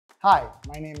Hi,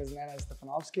 my name is Nana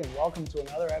Stefanovsky and welcome to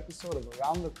another episode of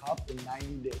Around the Cup in 90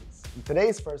 Days. In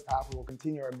today's first half, we will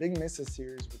continue our Big Misses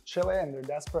series with Chile and their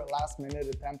desperate last-minute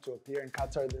attempt to appear in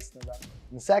Qatar this November.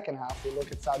 In the second half, we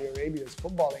look at Saudi Arabia's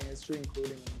footballing history,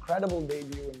 including an incredible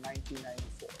debut in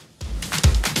 1994.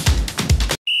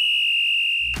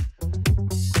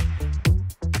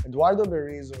 Eduardo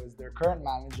Berizzo is their current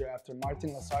manager after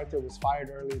Martin Lasarte was fired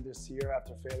earlier this year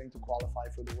after failing to qualify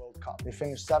for the World Cup. They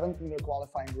finished 7th in their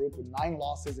qualifying group with 9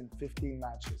 losses in 15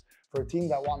 matches. For a team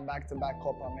that won back-to-back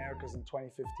Copa Americas in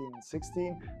 2015 and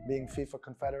 16, being FIFA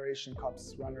Confederation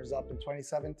Cup's runners-up in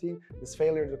 2017, this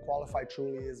failure to qualify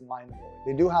truly is mind-blowing.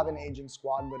 They do have an aging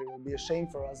squad, but it will be a shame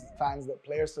for us fans that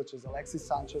players such as Alexis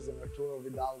Sanchez and Arturo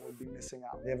Vidal will be missing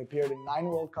out. They have appeared in 9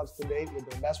 World Cups to date, with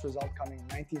their best result coming in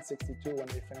 1962 when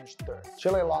they finished 3rd.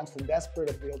 Chile launched a desperate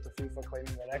appeal to FIFA,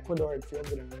 claiming that Ecuador had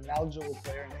fielded an ineligible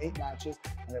player in 8 matches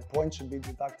and that points should be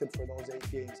deducted for those 8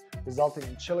 games, resulting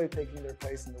in Chile taking their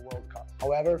place in the World Cup.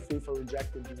 However, FIFA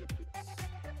rejected the appeal.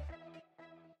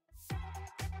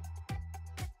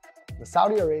 The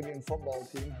Saudi Arabian football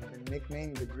team has been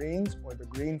nicknamed the Greens or the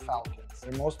Green Falcons.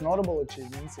 Their most notable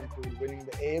achievements include winning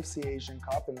the AFC Asian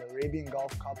Cup and the Arabian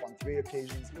Gulf Cup on 3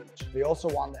 occasions each. They also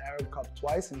won the Arab Cup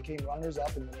twice and came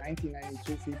runners-up in the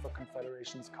 1992 FIFA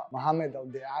Confederations Cup. Mohamed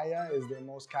Al-Diaya is their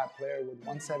most capped player with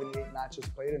 178 matches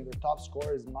played, and their top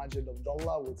scorer is Majid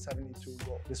Abdullah with 72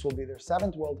 goals. This will be their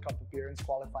 7th World Cup appearance,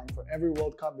 qualifying for every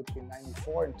World Cup between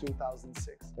 1994 and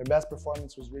 2006. Their best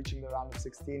performance was reaching the round of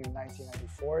 16 in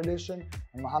 1994 edition,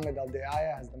 and Mohamed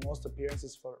Al-Diaya has the most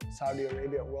appearances for Saudi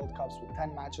Arabia at World Cups with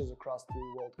 10 matches across 3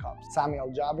 World Cups. Sami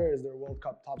Al-Jaber is their World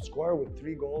Cup top scorer with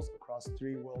 3 goals across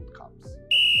 3 World Cups.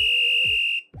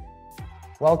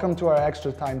 Welcome to our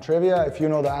extra time trivia. If you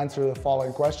know the answer to the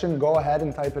following question, go ahead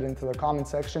and type it into the comment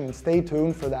section and stay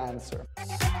tuned for the answer.